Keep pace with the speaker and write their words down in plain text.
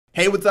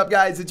Hey, what's up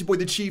guys? It's your boy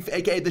the Chief,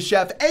 aka the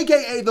Chef,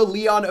 aka the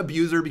Leon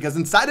Abuser, because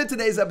inside of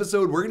today's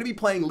episode, we're gonna be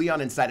playing Leon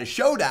inside of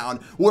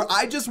Showdown, where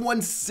I just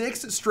won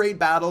 6 straight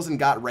battles and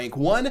got rank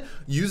 1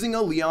 using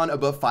a Leon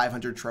above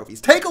 500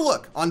 trophies. Take a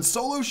look on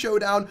solo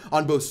Showdown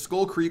on both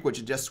Skull Creek, which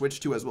it just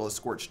switched to, as well as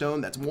Scorched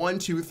Stone. That's 1,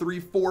 2, 3,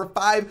 4,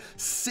 5,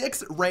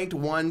 6 ranked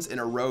 1s in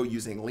a row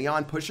using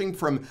Leon, pushing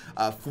from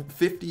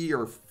 50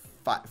 or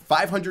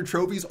 500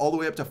 trophies all the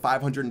way up to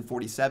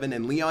 547.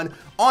 And Leon,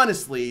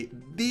 honestly,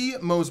 the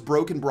most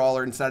broken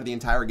brawler inside of the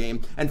entire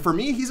game. And for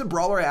me, he's a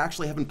brawler I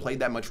actually haven't played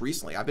that much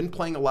recently. I've been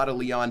playing a lot of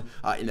Leon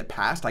in the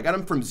past. I got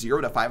him from 0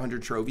 to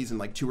 500 trophies in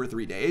like 2 or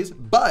 3 days.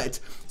 But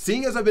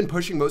seeing as I've been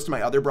pushing most of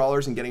my other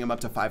brawlers and getting him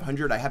up to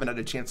 500, I haven't had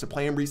a chance to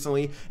play him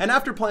recently. And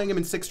after playing him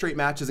in 6 straight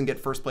matches and get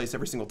first place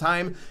every single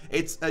time,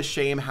 it's a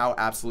shame how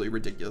absolutely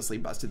ridiculously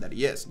busted that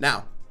he is.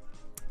 Now,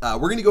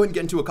 we're going to go ahead and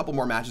get into a couple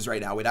more matches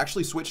right now. We'd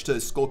actually switched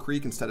to Skull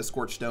Creek instead of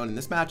Scorched Stone, and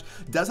this match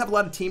does have a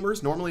lot of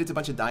teamers. Normally, it's a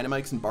bunch of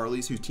Dynamites and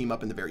Barleys who team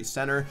up in the very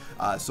center,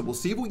 so we'll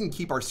see if we can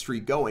keep our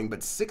streak going,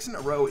 but 6 in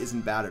a row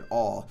isn't bad at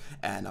all,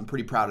 and I'm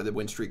pretty proud of the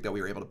win streak that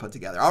we were able to put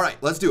together. All right,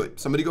 let's do it.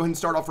 So I'm going to go ahead and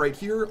start off right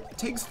here. It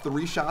takes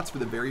 3 shots for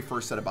the very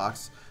first set of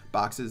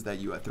boxes that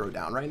you throw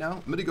down right now.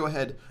 I'm gonna go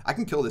ahead, I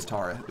can kill this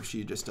Tara if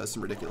she just does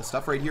some ridiculous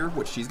stuff right here,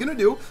 which she's gonna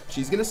do.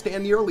 She's gonna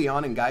stand near a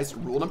Leon, and guys,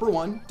 rule number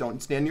 1,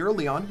 don't stand near a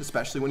Leon,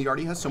 especially when he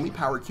already has so many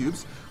power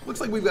cubes.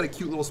 Looks like we've got a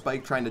cute little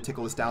Spike trying to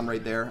tickle us down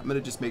right there. I'm gonna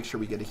just make sure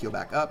we get a heal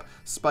back up.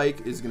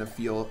 Spike is gonna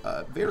feel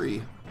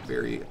very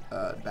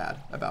bad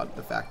about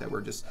the fact that we're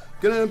just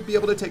gonna be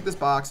able to take this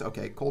box.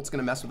 Okay, Colt's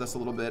gonna mess with us a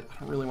little bit. I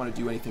don't really want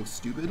to do anything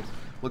stupid.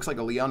 Looks like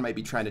a Leon might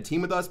be trying to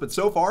team with us, but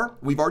so far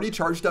we've already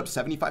charged up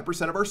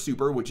 75% of our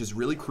super, which is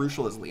really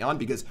crucial as Leon,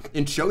 because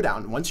in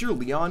Showdown, once you're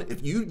Leon,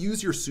 if you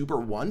use your super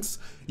once,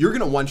 you're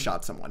gonna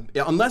one-shot someone.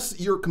 Unless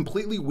you're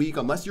completely weak,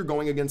 unless you're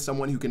going against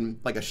someone who can,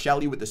 like a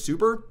Shelly with the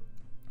super,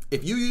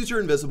 if you use your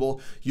invisible,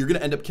 you're gonna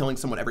end up killing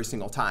someone every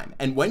single time.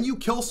 And when you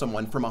kill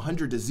someone from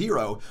 100 to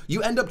 0,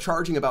 you end up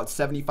charging about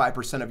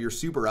 75% of your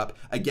super up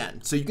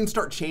again. So you can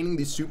start chaining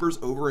these supers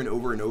over and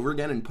over and over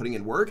again and putting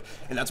in work.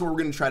 And that's what we're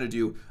gonna try to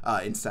do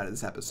inside of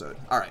this episode.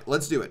 All right,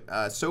 let's do it.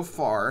 So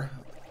far,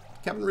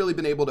 haven't really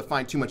been able to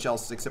find too much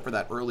else except for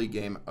that early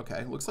game.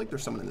 Okay, looks like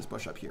there's someone in this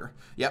bush up here.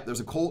 Yep, there's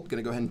a Colt.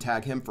 Gonna go ahead and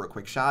tag him for a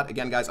quick shot.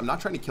 Again, guys, I'm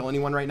not trying to kill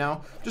anyone right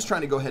now. Just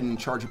trying to go ahead and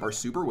charge up our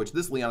super, which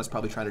this Leon is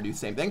probably trying to do the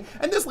same thing.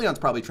 And this Leon's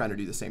probably trying to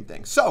do the same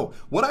thing. So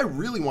what I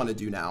really want to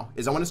do now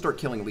is I want to start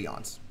killing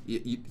Leons.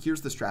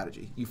 Here's the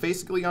strategy. You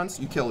face Leons,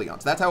 you kill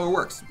Leons. That's how it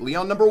works.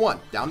 Leon number 1,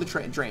 down the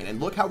drain.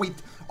 And look how we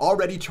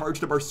already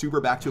charged up our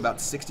super back to about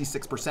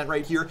 66%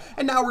 right here.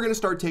 And now we're going to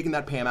start taking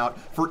that Pam out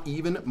for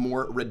even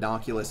more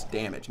ridiculous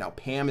damage. Now,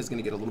 Pam is going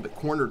to get a little bit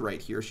cornered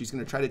right here. She's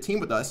going to try to team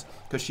with us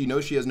because she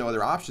knows she has no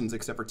other options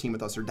except for team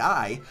with us or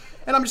die.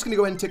 And I'm just going to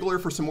go ahead and tickle her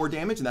for some more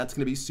damage, and that's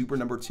going to be super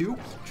number 2,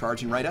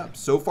 charging right up.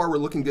 So far, we're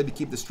looking good to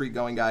keep the streak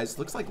going, guys.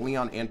 Looks like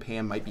Leon and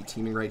Pam might be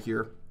teaming right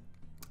here.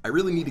 I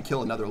really need to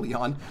kill another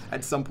Leon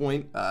at some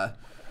point.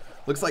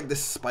 Looks like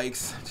this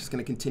Spike's just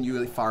going to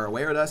continually fire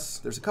away at us.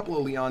 There's a couple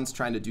of Leons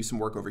trying to do some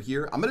work over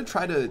here. I'm going to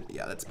try to,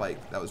 yeah, that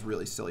Spike, that was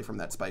really silly from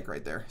that Spike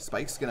right there.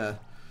 Spike's going to,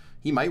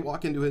 he might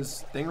walk into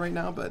his thing right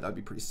now, but that'd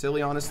be pretty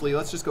silly, honestly.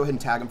 Let's just go ahead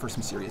and tag him for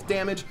some serious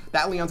damage.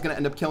 That Leon's going to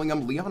end up killing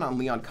him. Leon on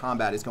Leon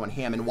combat is going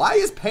ham. And why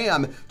is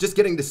Pam just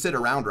getting to sit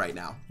around right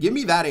now? Give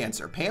me that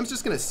answer. Pam's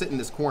just going to sit in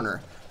this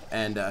corner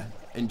and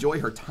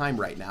enjoy her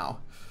time right now.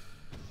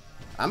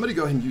 I'm going to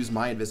go ahead and use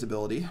my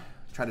invisibility.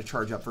 Try to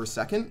charge up for a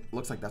second.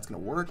 Looks like that's going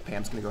to work.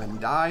 Pam's going to go ahead and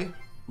die.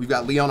 We've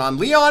got Leon on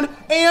Leon,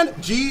 and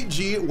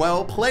GG,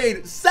 well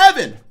played.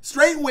 7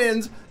 straight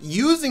wins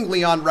using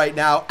Leon right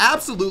now.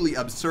 Absolutely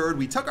absurd.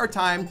 We took our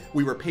time.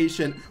 We were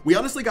patient. We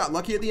honestly got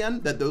lucky at the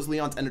end that those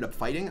Leons ended up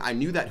fighting. I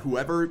knew that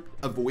whoever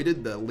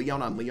avoided the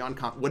Leon on Leon,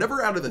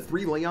 whatever out of the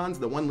 3 Leons,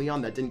 the one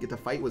Leon that didn't get to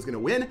fight was going to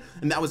win,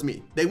 and that was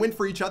me. They went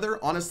for each other.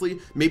 Honestly,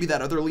 maybe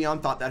that other Leon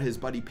thought that his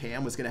buddy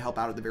Pam was going to help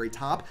out at the very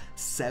top.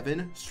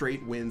 7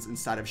 straight wins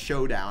inside of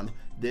Showdown.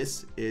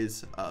 This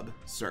is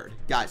absurd.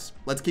 Guys,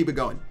 let's keep it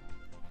going.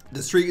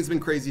 The streak has been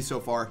crazy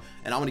so far,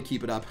 and I'm going to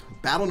keep it up.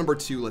 Battle number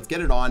 2, let's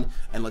get it on,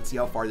 and let's see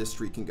how far this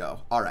streak can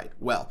go. All right,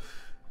 well,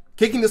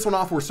 kicking this one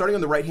off, we're starting on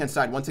the right-hand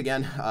side once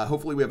again.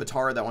 Hopefully we have a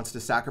Tara that wants to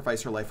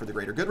sacrifice her life for the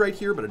greater good right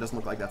here, but it doesn't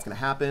look like that's going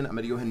to happen. I'm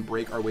going to go ahead and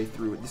break our way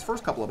through these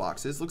first couple of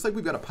boxes. Looks like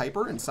we've got a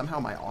Piper, and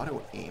somehow my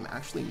auto-aim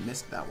actually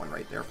missed that one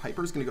right there.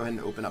 Piper's going to go ahead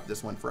and open up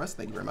this one for us.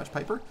 Thank you very much,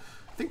 Piper.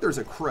 I think there's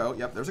a Crow.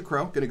 Yep, there's a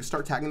Crow. Going to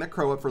start tagging that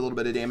Crow up for a little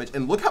bit of damage,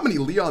 and look how many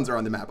Leons are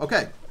on the map.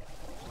 Okay.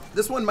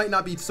 This one might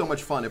not be so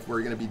much fun if we're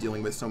going to be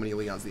dealing with so many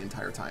Leons the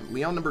entire time.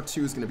 Leon number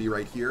 2 is going to be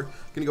right here.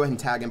 Going to go ahead and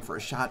tag him for a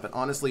shot, but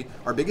honestly,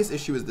 our biggest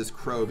issue is this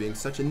Crow being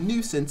such a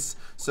nuisance,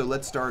 so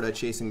let's start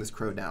chasing this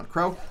Crow down.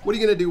 Crow, what are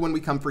you going to do when we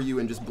come for you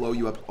and just blow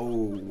you up?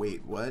 Oh,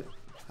 wait, what?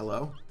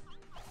 Hello?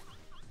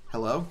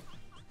 Hello?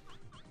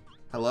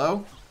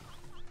 Hello?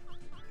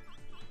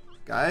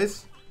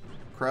 Guys?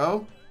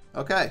 Crow?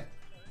 Okay.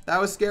 That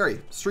was scary.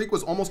 Streak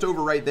was almost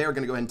over right there.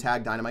 Gonna go ahead and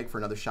tag Dynamite for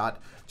another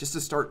shot just to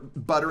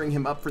start buttering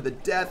him up for the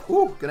death.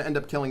 Ooh, gonna end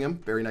up killing him.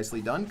 Very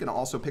nicely done. Gonna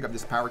also pick up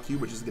this power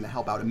cube, which is gonna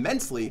help out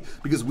immensely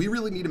because we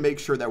really need to make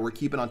sure that we're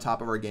keeping on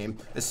top of our game,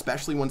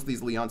 especially once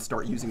these Leons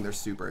start using their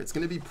super. It's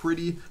gonna be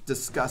pretty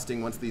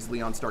disgusting once these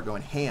Leons start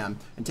going ham.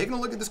 And taking a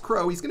look at this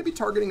Crow, he's gonna be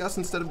targeting us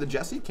instead of the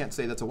Jesse. Can't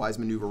say that's a wise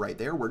maneuver right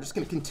there. We're just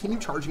gonna continue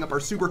charging up our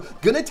super.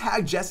 Gonna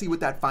tag Jesse with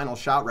that final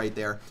shot right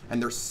there.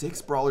 And there's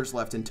 6 brawlers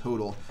left in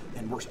total.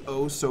 And we're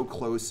oh so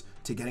close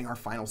to getting our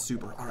final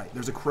super. All right,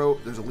 there's a Crow,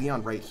 there's a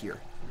Leon right here.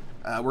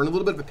 We're in a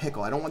little bit of a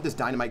pickle. I don't want this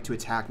Dynamite to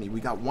attack me.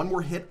 We got one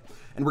more hit,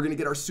 and we're going to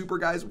get our super,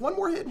 guys. One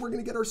more hit, and we're going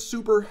to get our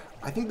super.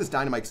 I think this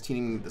Dynamite's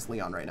teaming this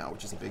Leon right now,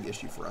 which is a big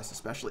issue for us,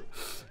 especially.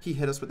 He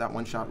hit us with that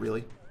one shot,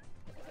 really.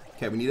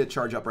 Okay, we need to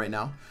charge up right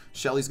now.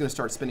 Shelly's going to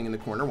start spinning in the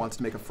corner, wants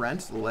to make a friend.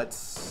 So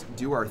let's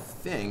do our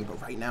thing, but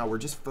right now we're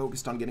just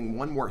focused on getting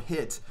one more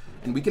hit,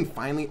 and we can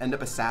finally end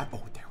up a sat.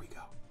 Oh, there we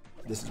go.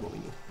 This is what we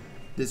need.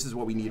 This is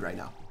what we need right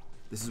now.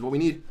 This is what we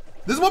need.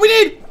 This is what we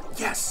need!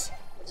 Yes!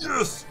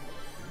 Yes!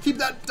 Keep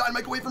that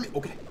Dynamite away from me.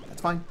 Okay,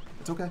 that's fine.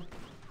 It's okay.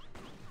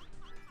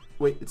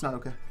 Wait, it's not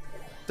okay.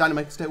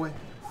 Dynamite, stay away.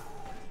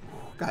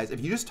 Guys, if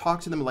you just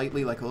talk to them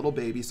lightly like a little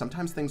baby,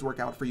 sometimes things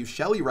work out for you.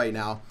 Shelly right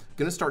now,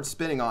 gonna start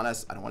spinning on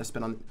us. I don't want to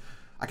spin on...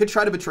 I could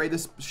try to betray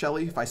this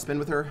Shelly if I spin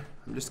with her.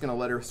 I'm just gonna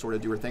let her sort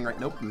of do her thing right...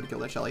 Nope, I'm gonna kill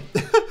that Shelly.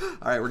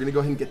 All right, we're gonna go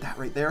ahead and get that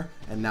right there.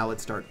 And now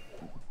let's start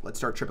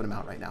tripping them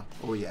out right now.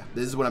 Oh yeah,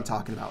 this is what I'm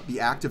talking about. The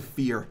act of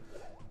fear.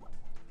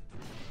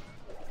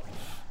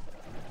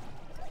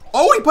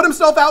 Oh, he put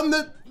himself out in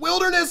the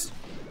wilderness.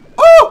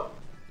 Oh!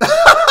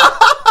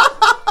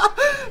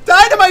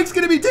 Dynamite's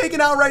going to be taken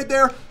out right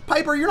there.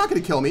 Piper, you're not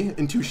going to kill me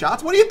in 2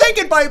 shots. What are you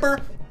thinking, Piper?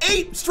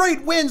 8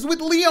 straight wins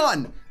with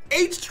Leon.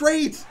 8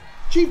 straight.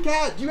 Chief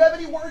Cat, do you have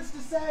any words to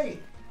say?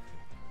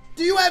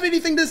 Do you have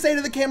anything to say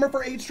to the camera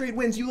for 8 straight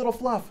wins, you little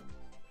fluff?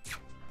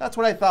 That's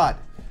what I thought.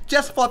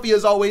 Just fluffy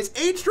as always.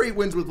 8 straight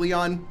wins with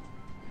Leon.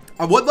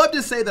 I would love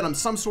to say that I'm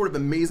some sort of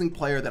amazing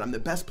player, that I'm the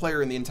best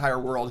player in the entire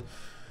world.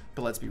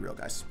 But let's be real,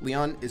 guys.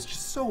 Leon is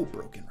just so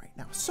broken right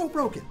now. So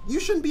broken. You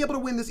shouldn't be able to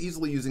win this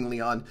easily using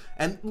Leon.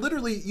 And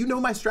literally, you know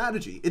my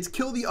strategy. It's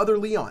kill the other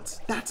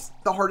Leons. That's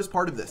the hardest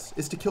part of this,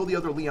 is to kill the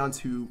other Leons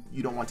who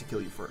you don't want to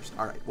kill you first.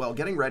 All right, well,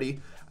 getting ready.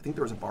 I think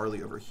there was a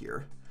Barley over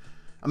here.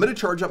 I'm going to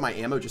charge up my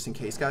ammo just in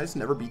case, guys.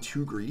 Never be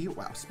too greedy.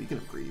 Wow, speaking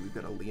of greedy, we've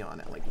got a Leon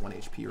at like 1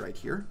 HP right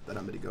here that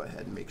I'm going to go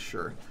ahead and make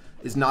sure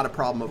is not a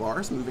problem of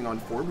ours. Moving on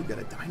forward, we've got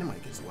a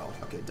Dynamite as well.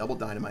 Okay, double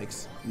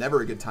Dynamites. Never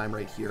a good time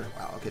right here.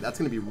 Wow, okay, that's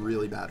going to be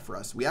really bad for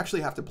us. We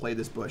actually have to play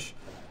this bush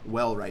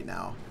well right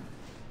now.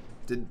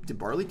 Did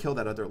Barley kill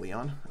that other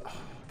Leon? Oh,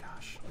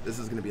 gosh. This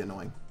is going to be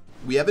annoying.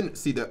 We haven't...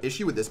 See, the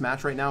issue with this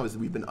match right now is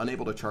we've been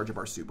unable to charge up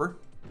our super,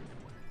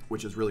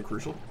 which is really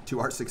crucial to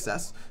our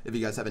success. If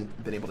you guys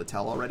haven't been able to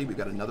tell already, we've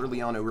got another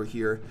Leon over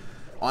here.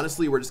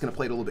 Honestly, we're just going to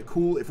play it a little bit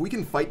cool. If we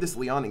can fight this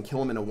Leon and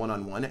kill him in a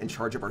one-on-one and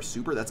charge up our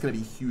super, that's going to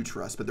be huge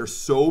for us. But there's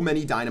so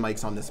many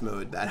Dynamites on this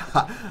mode that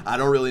I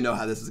don't really know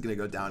how this is going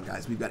to go down,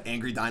 guys. We've got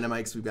angry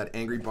Dynamites. We've got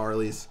angry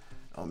Barleys.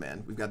 Oh,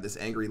 man. We've got this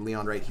angry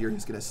Leon right here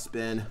who's going to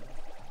spin,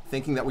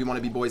 thinking that we want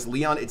to be boys.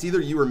 Leon, it's either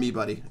you or me,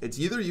 buddy. It's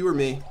either you or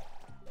me.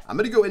 I'm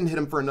going to go ahead and hit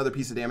him for another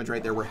piece of damage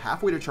right there. We're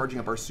halfway to charging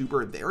up our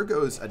super. There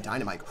goes a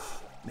Dynamite.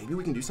 Maybe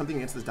we can do something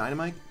against this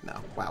Dynamite? No.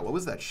 Wow, what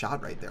was that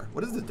shot right there?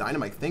 What is the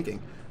Dynamite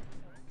thinking?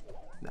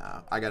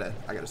 Nah, I gotta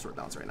sword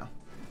bounce right now.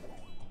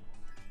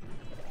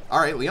 All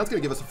right, Leon's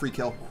gonna give us a free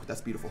kill. That's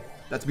beautiful.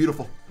 That's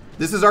beautiful.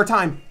 This is our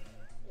time.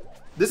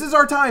 This is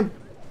our time.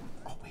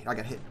 Oh wait, I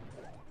got hit.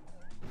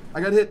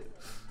 I got hit.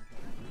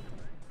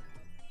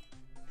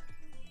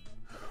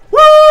 Woo!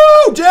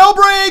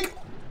 Jailbreak!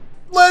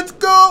 Let's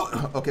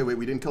go! Okay, wait,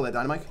 we didn't kill that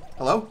Dynamite.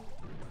 Hello?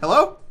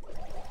 Hello?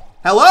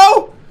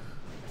 Hello?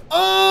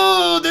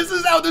 Oh, this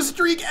is how the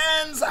streak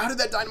ends. How did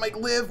that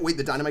Dynamite live? Wait,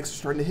 the Dynamites are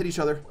starting to hit each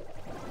other.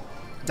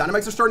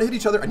 Dynamites are starting to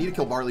hit each other. I need to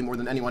kill Barley more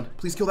than anyone.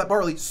 Please kill that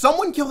Barley.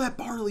 Someone kill that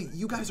Barley.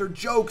 You guys are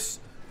jokes.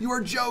 You are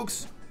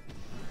jokes.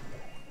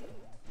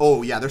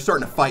 Oh, yeah, they're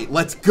starting to fight.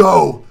 Let's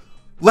go.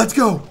 Let's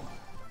go.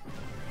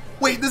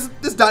 Wait, this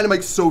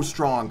Dynamite's so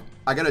strong.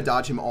 I got to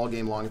dodge him all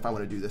game long if I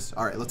want to do this.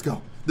 All right, let's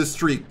go. This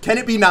streak. Can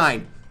it be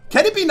 9?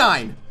 Can it be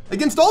 9?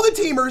 Against all the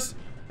teamers,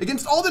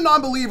 against all the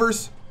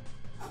non-believers,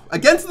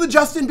 against the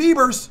Justin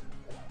Biebers.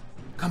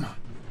 Come on.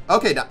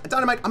 Okay,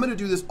 Dynamite, I'm going to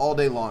do this all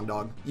day long,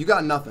 dog. You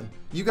got nothing.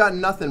 You got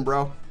nothing,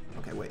 bro.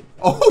 Okay, wait.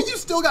 Oh, you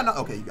still got no...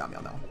 Okay, you got me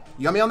on that one.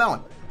 You got me on that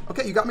one.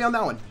 Okay, you got me on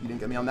that one. You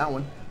didn't get me on that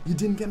one. You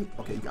didn't get me...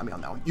 Okay, you got me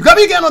on that one. You got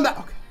me again on that...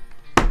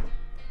 Okay.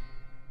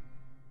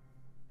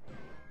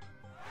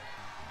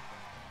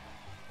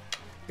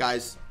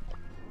 Guys,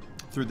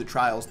 through the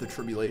trials, the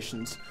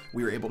tribulations,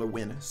 we were able to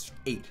win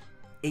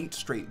 8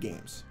 straight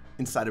games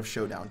inside of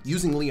Showdown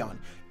using Leon.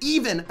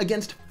 Even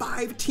against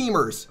 5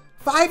 teamers.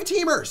 5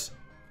 teamers!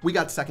 We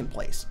got 2nd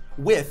place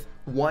with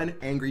 1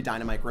 angry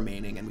Dynamite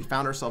remaining, and we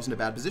found ourselves in a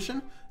bad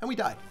position and we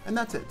died, and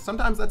that's it.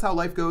 Sometimes that's how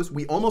life goes.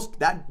 We almost,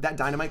 that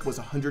Dynamite was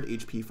 100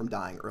 HP from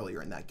dying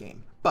earlier in that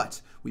game,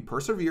 but we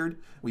persevered,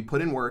 we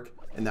put in work,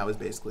 and that was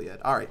basically it.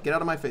 All right, get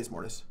out of my face,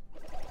 Mortis.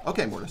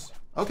 Okay, Mortis.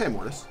 Okay,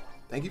 Mortis.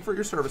 Thank you for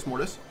your service,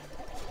 Mortis.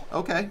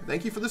 Okay,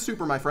 thank you for the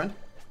super, my friend.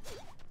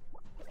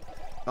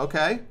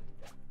 Okay.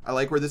 I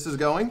like where this is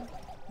going.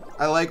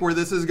 I like where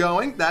this is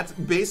going. That's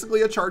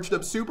basically a charged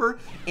up super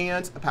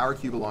and a power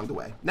cube along the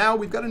way. Now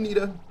we've got a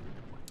Nita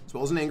as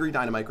well as an Angry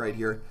Dynamite right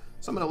here.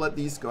 So I'm going to let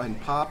these go ahead and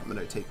pop. I'm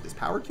going to take this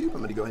power cube. I'm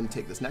going to go ahead and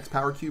take this next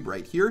power cube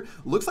right here.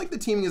 Looks like the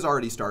teaming has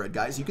already started,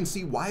 guys. You can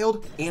see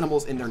wild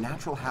animals in their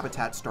natural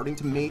habitat starting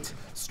to mate,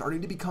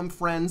 starting to become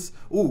friends.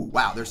 Ooh,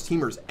 wow, there's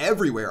teamers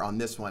everywhere on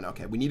this one.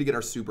 Okay, we need to get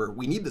our super.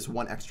 We need this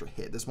one extra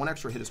hit. This one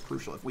extra hit is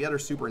crucial. If we had our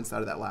super inside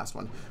of that last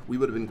one, we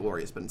would have been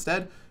glorious. But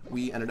instead,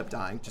 we ended up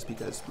dying just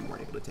because we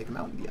weren't able to take him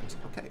out in the end.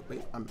 Okay,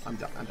 wait, I'm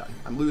done. I'm done.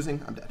 I'm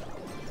losing. I'm dead.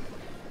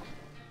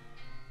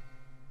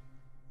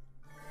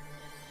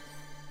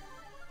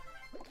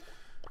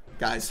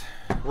 Guys,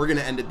 we're going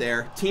to end it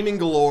there. Teaming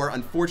galore,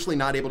 unfortunately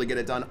not able to get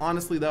it done.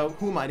 Honestly, though,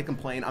 who am I to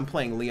complain? I'm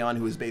playing Leon,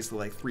 who is basically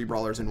like 3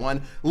 brawlers in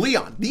one.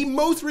 Leon, the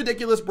most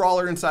ridiculous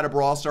brawler inside of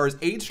Brawl Stars,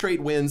 8 straight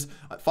wins,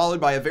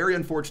 followed by a very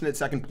unfortunate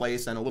 2nd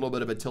place and a little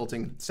bit of a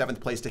tilting 7th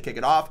place to kick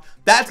it off.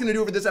 That's going to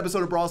do it for this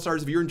episode of Brawl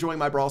Stars. If you're enjoying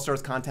my Brawl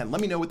Stars content,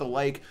 let me know with a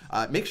like.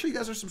 Make sure you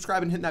guys are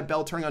subscribing, hitting that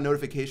bell, turning on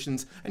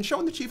notifications, and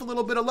showing the Chief a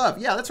little bit of love.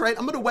 Yeah, that's right.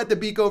 I'm going to wet the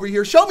beak over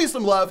here. Show me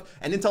some love.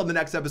 And until the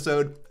next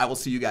episode, I will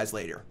see you guys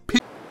later. Peace.